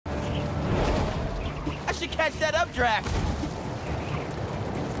should catch that updraft.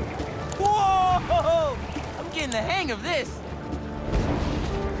 Whoa! I'm getting the hang of this.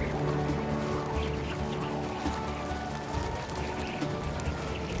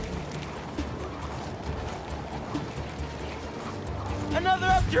 Another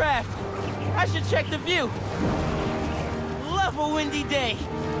updraft. I should check the view. Love a windy day.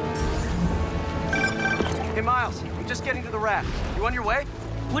 Hey, Miles, I'm just getting to the raft. You on your way?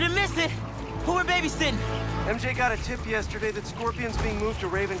 Wouldn't miss it. Who we're babysitting? MJ got a tip yesterday that Scorpion's being moved to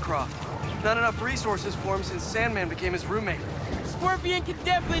Ravencroft. Not enough resources for him since Sandman became his roommate. Scorpion can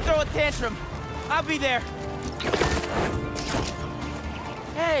definitely throw a tantrum. I'll be there.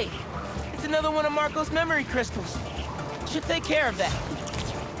 Hey, it's another one of Marco's memory crystals. Should take care of that.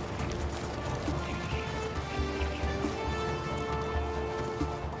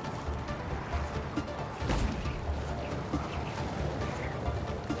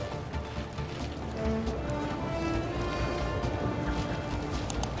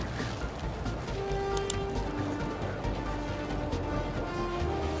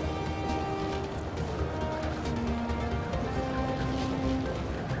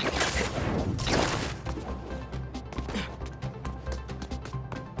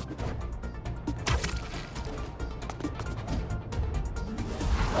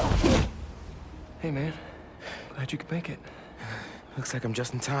 Hey, man. Glad you could make it. Looks like I'm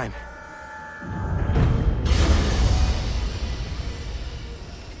just in time.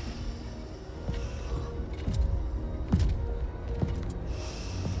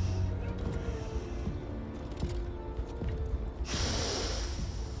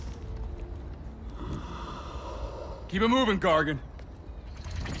 Keep it moving, Gargan.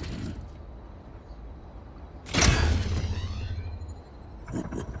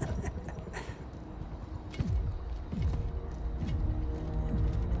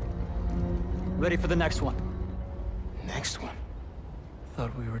 Ready for the next one. Next one.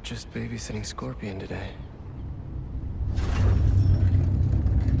 Thought we were just babysitting Scorpion today.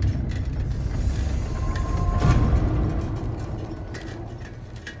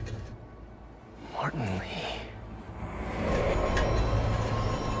 Martin Lee.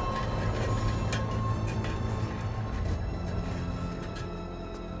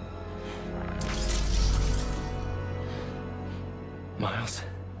 Miles.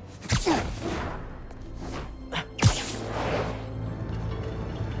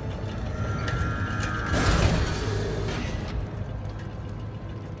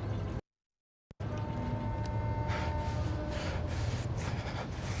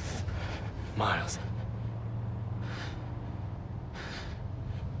 Miles.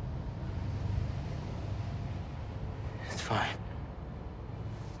 It's fine.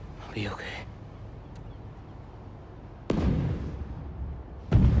 I'll be okay.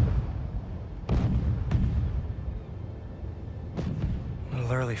 A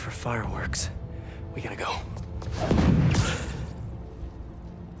little early for fireworks. We gotta go.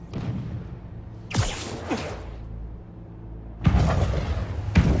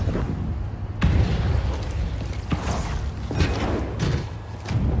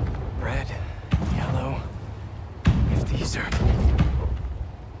 Red, yellow. If these are...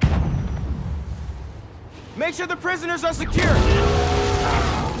 Make sure the prisoners are secure.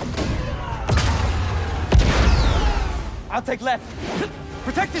 I'll take left.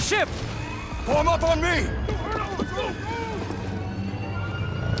 Protect the ship! Form up on me!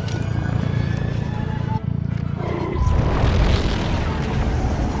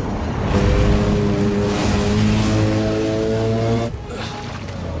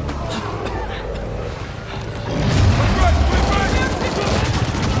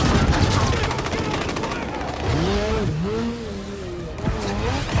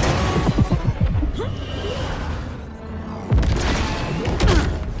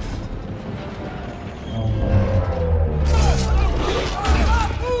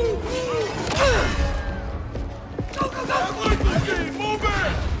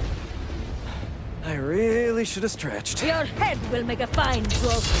 I really should have stretched. Your head will make a fine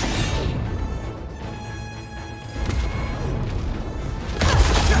trophy.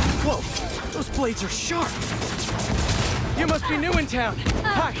 Whoa! Those blades are sharp! You must be new in town.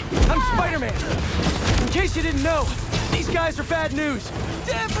 Hi, I'm Spider-Man. In case you didn't know, these guys are bad news.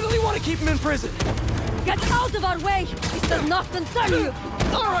 Definitely want to keep them in prison. Get out of our way! This does not concern you!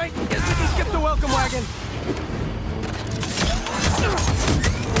 All right, guess we can skip the welcome wagon.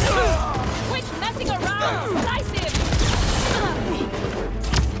 Quit messing around! Slice him!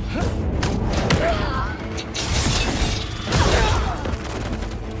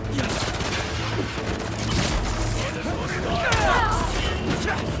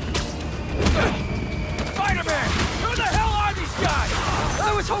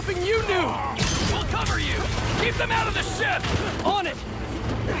 hoping you knew! We'll cover you! Keep them out of the ship! On it!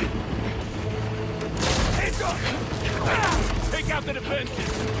 Hands up! Take out the defenses!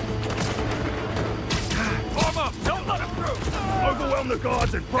 Form up! Don't let them through! Overwhelm the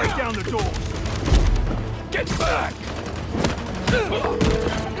guards and break down the doors! Get back!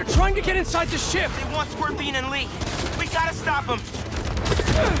 They're trying to get inside the ship! They want Scorpion and Lee. We gotta stop them.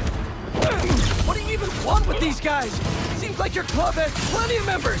 What do you even want with these guys? Seems like your club has plenty of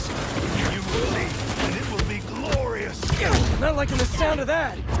members! You will see, and it will be glorious! Not liking the sound of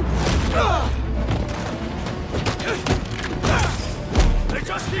that! They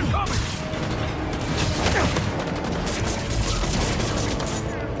just keep coming!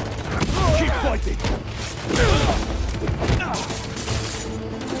 Keep fighting!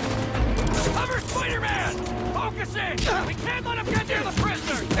 Cover Spider-Man! Focus in! We can't let him get near the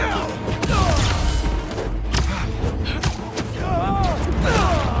prisoners!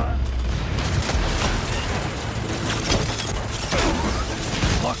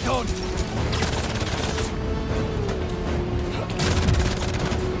 Locked on!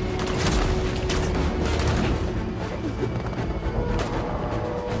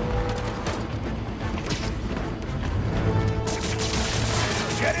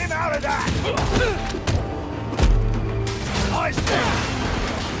 Get him out of that! Eyes down!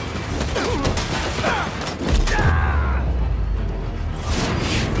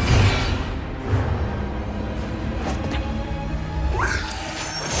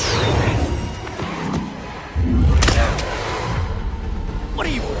 What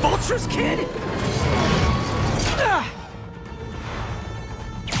are you, vultures, kid?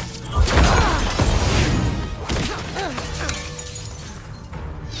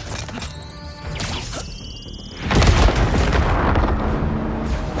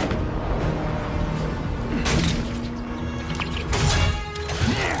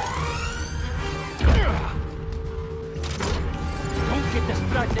 Don't get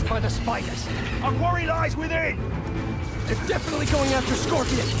distracted by the spiders. Our quarry lies within! They're definitely going after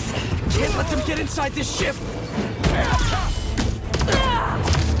Scorpion! Can't let them get inside this ship!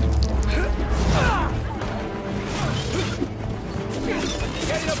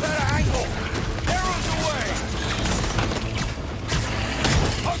 Getting a better angle! Arrows away!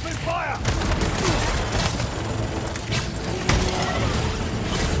 Open fire!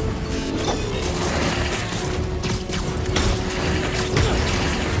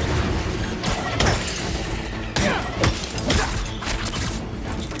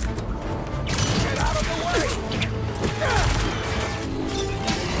 Get out of the way!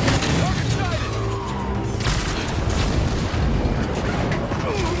 Target sighted!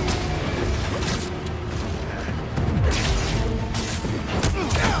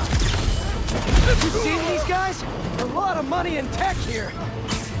 You seen these guys? A lot of money and tech here!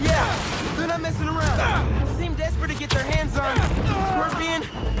 Yeah, they're not messing around. Seem desperate to get their hands on Scorpion,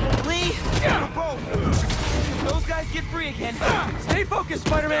 Lee, or both. Those guys get free again. Stay focused,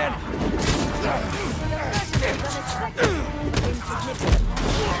 Spider-Man!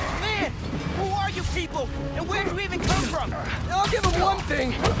 Man, who are you people? And where'd you even come from? I'll give them one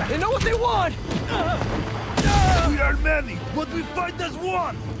thing. They know what they want! We are many, but we fight as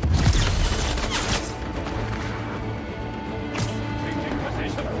one!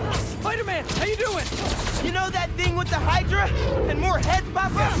 Spider-Man, how you doing? You know that thing with the Hydra? And more heads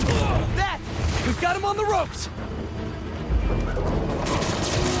pop up? That! We've got him on the ropes!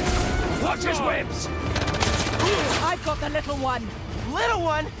 Watch his webs! I've got the little one. Little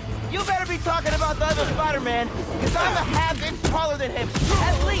one? You better be talking about the other Spider-Man, because I'm a half-inch taller than him,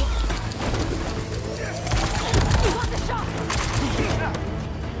 at least! Got the shot.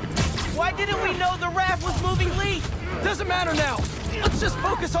 Why didn't we know the raft was moving Lee? Doesn't matter now! Let's just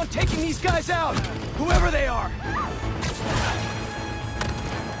focus on taking these guys out, whoever they are!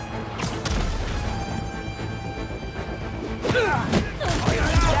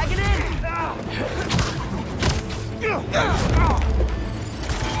 Tag it in!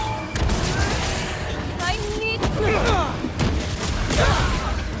 I need...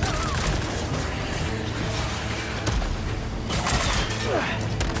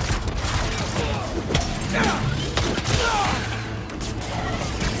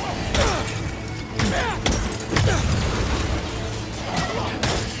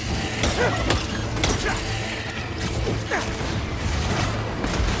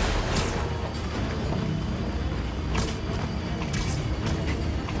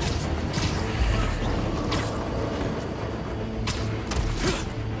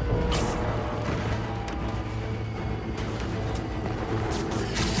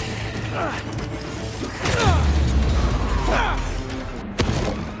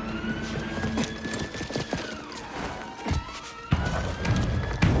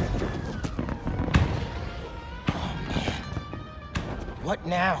 What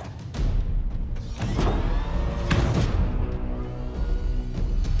now?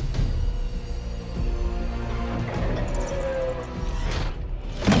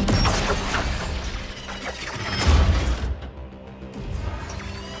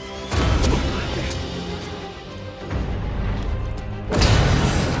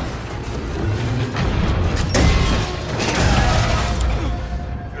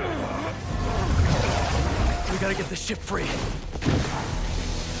 We gotta get the ship free.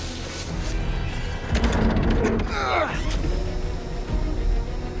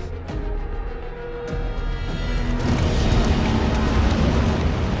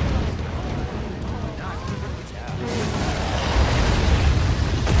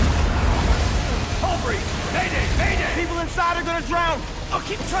 People inside are gonna drown! I'll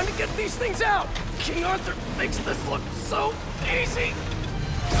keep trying to get these things out. King Arthur makes this look so easy.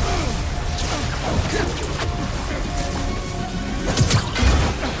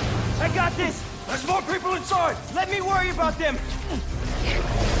 I got this! There's more people inside. Let me worry about them!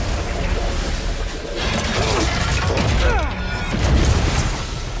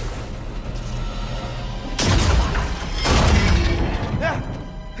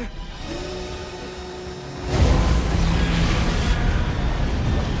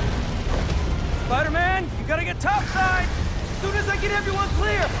 Spider-Man, you gotta get topside. As soon as I get everyone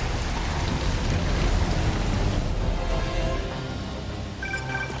clear!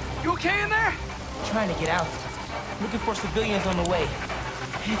 You okay in there? Trying to get out. Looking for civilians on the way.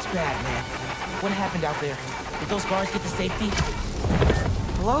 It's bad, man. What happened out there? Did those guards get to safety?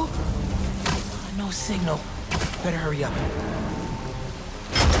 Hello? No signal. Better hurry up.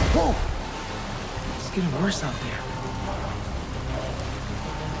 Whoa! It's getting worse out there.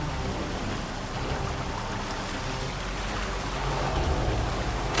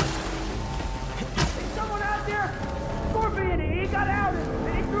 Someone out there! Scorpion, he got out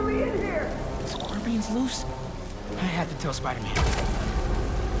and he threw me in here! Scorpion's loose? I have to tell Spider-Man.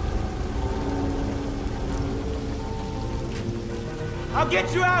 I'll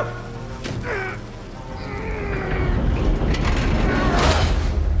get you out!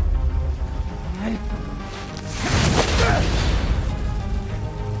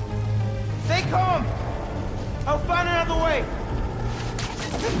 Stay calm! I'll find another way!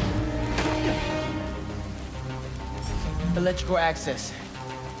 Electrical access.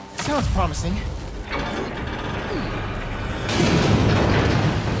 Sounds promising.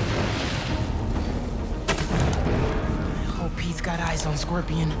 Oh, Pete's got eyes on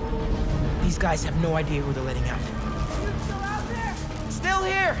Scorpion. These guys have no idea who they're letting out. Still out there? Still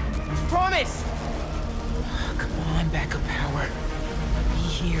here! Promise! Come on, backup power. Be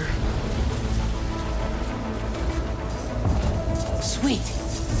here. Sweet.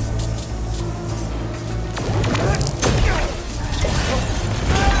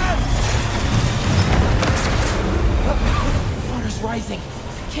 Water's rising.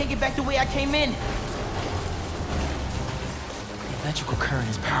 Can't get back the way I came in. The electrical current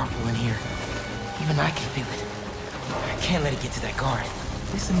is powerful in here. Even I can feel it. I can't let it get to that guard.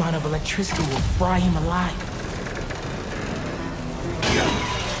 This amount of electricity will fry him alive.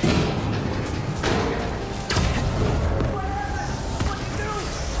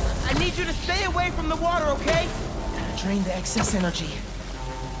 I need you to stay away from the water, okay? Drain the excess energy.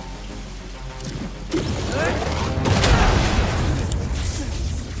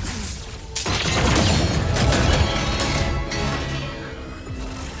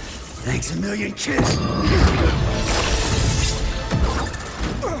 Thanks a million, kid.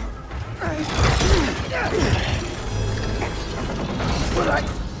 But I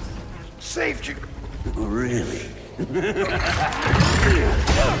saved you. Oh, really?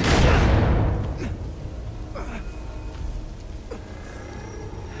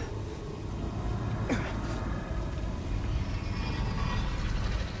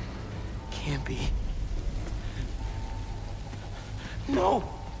 Can't be. No!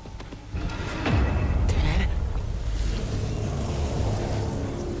 Dad?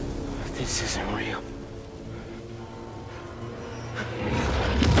 This isn't real.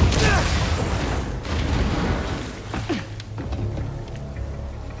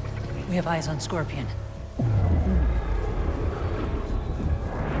 We have eyes on Scorpion.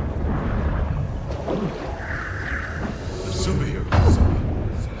 Superhero.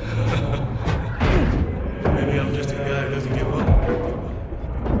 Maybe I'm just a guy who doesn't give up.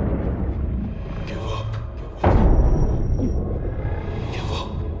 Give up. Give up.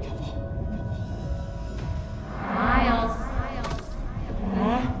 Give up. Miles.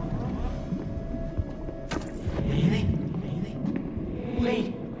 Huh? Anything? Wait.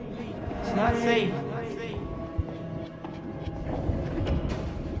 It's not safe.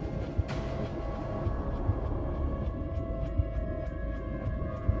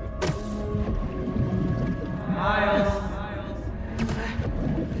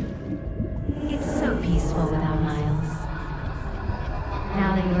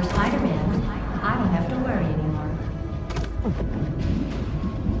 that you're Spider-Man, I don't have to worry anymore.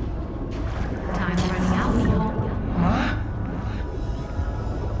 Time's running out, Neil. Huh?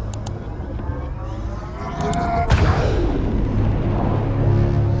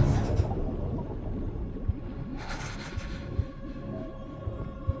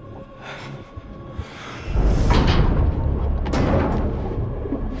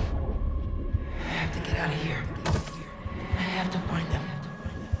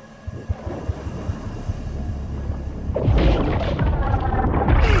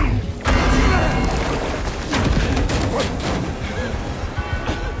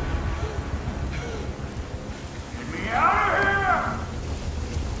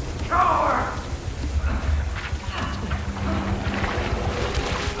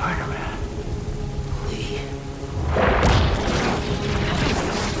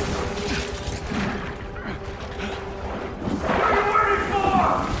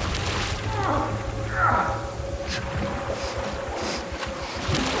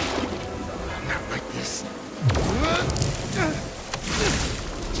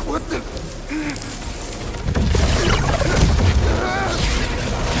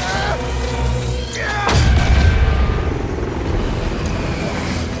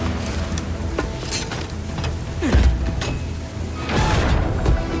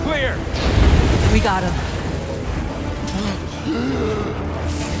 We got him.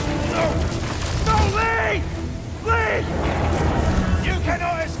 No, Lee! Lee! You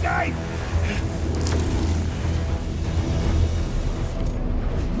cannot escape!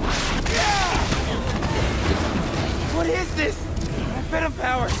 What is this? Venom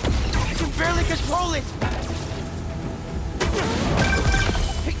power. I can barely control it.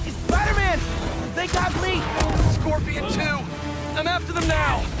 Hey, Spider-Man! They got Lee! Scorpion 2! I'm after them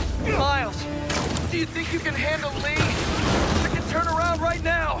now! Miles, do you think you can handle Lee? I can turn around right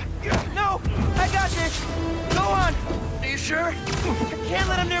now! No! I got this! Go on! Are you sure? I can't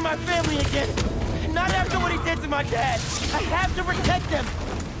let him near my family again! Not after what he did to my dad! I have to protect them!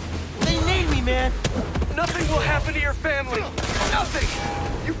 They need me, man! Nothing will happen to your family! Nothing!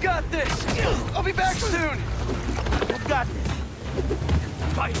 You got this! I'll be back soon! I've got this!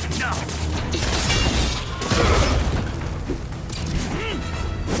 Fight now!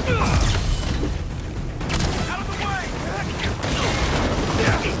 Out of the way!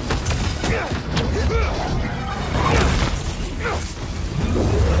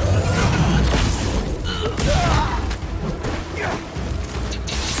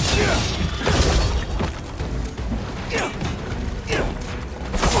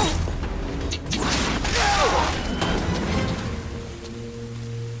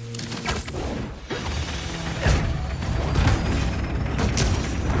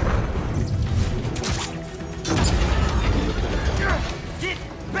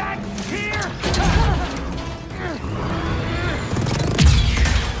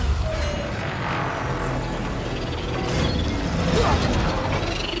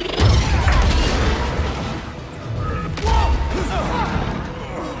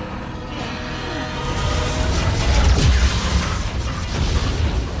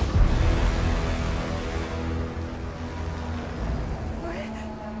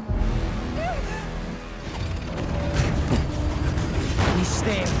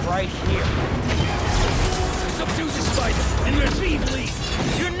 Right here. Subdue the spider and retrieve Lee!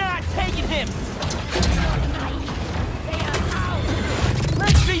 You're not taking him!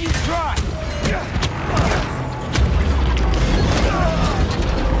 Let's see you try!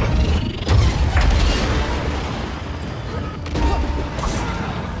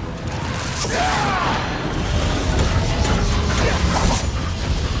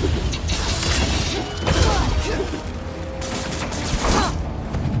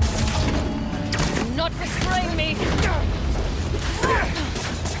 Not betraying me!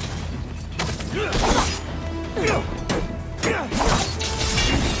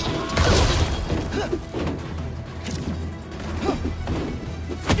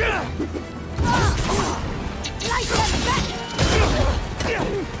 Light them back!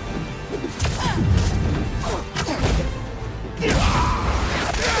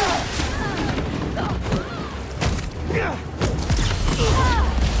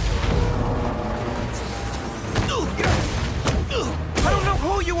 I don't know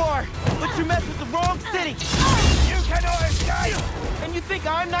who you are, but you messed with the wrong city! You cannot escape! And you think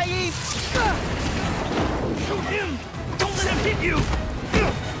I'm naive? Shoot him! Don't let him hit you!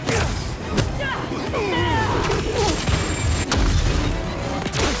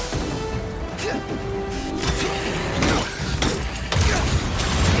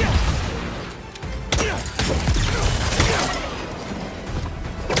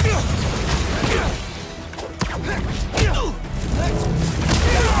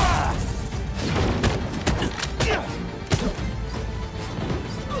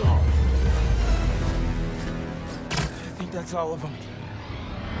 all of them.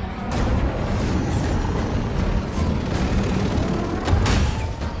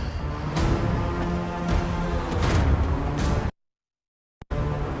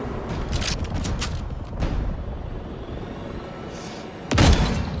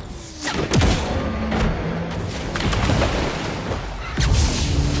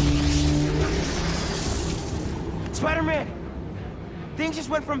 Spider-Man! Things just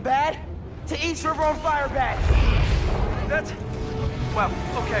went from bad to East River on fire bad. That's... well,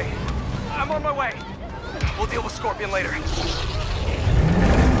 okay. I'm on my way. We'll deal with Scorpion later. Come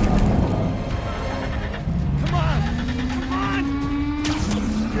on! Come on!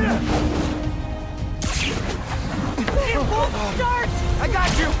 It won't start! I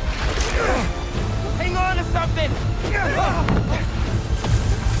got you! Hang on to something!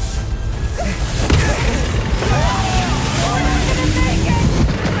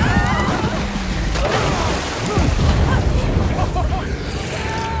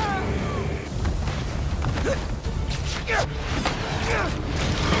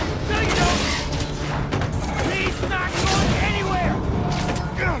 He's not going anywhere!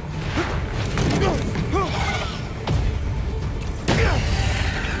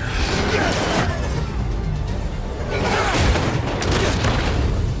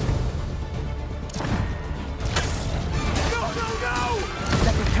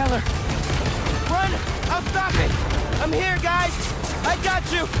 That propeller! Run! I'll stop it! I'm here, guys! I got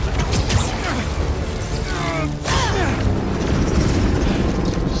you!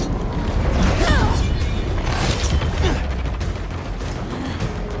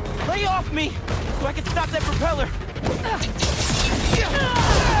 Lay off me, so I can stop that propeller!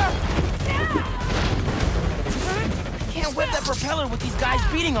 I can't whip that propeller with these guys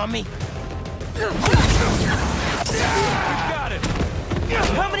beating on me! Got it!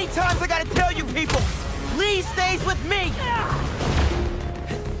 How many times I gotta tell you people? Lee stays with me!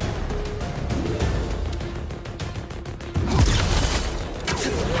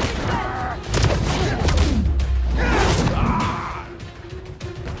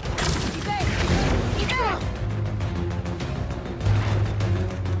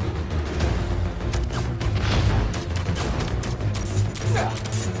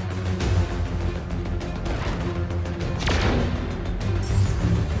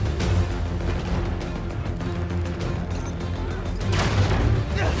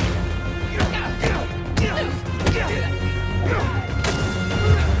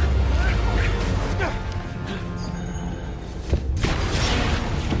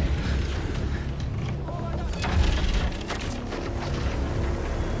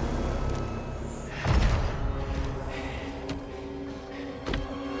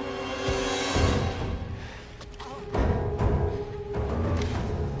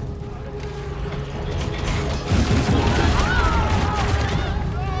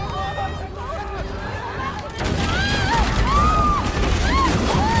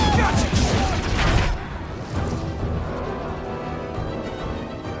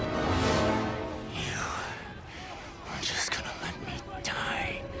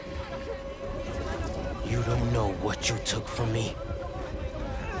 You don't know what you took from me.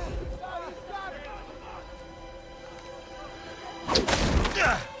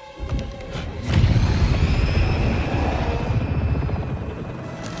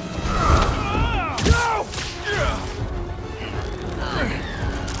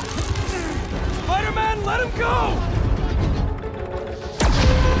 Spider-Man, let him go!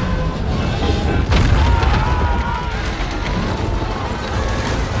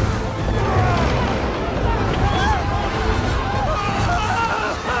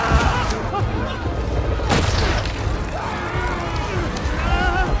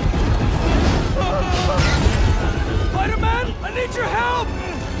 I need your help!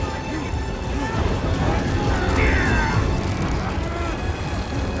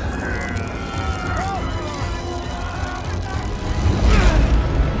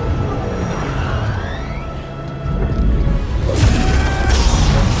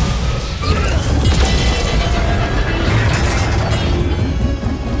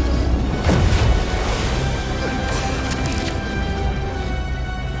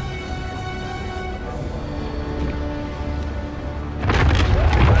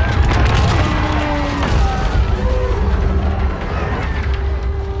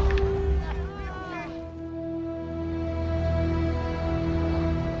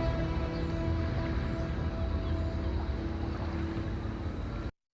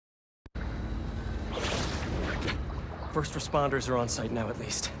 First responders are on site now, at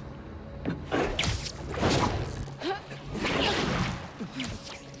least.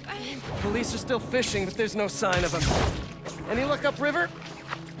 Police are still fishing, but there's no sign of them. Any luck upriver?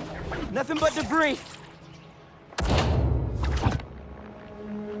 Nothing but debris.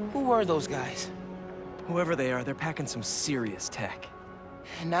 Who were those guys? Whoever they are, they're packing some serious tech.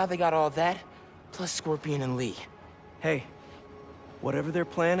 And now they got all that, plus Scorpion and Lee. Hey, whatever they're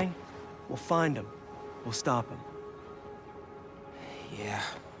planning, we'll find them. We'll stop them. Yeah.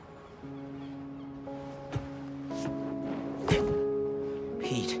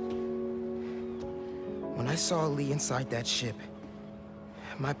 Pete. When I saw Lee inside that ship,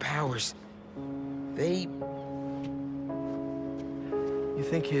 my powers, they... You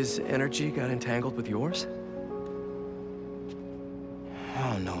think his energy got entangled with yours?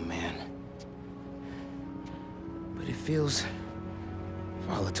 I don't know, man. But it feels...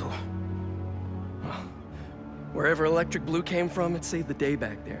 volatile. Well, wherever Electric Blue came from, it saved the day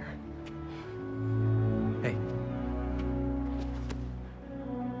back there. Hey.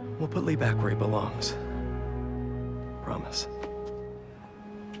 We'll put Lee back where he belongs. Promise.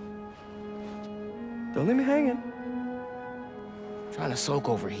 Don't leave me hanging. Trying to soak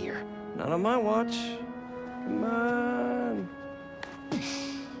over here. Not on my watch. Come on.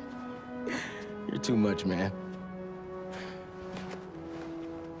 You're too much, man.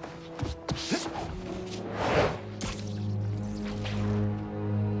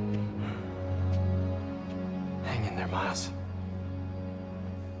 Hang in there, Miles.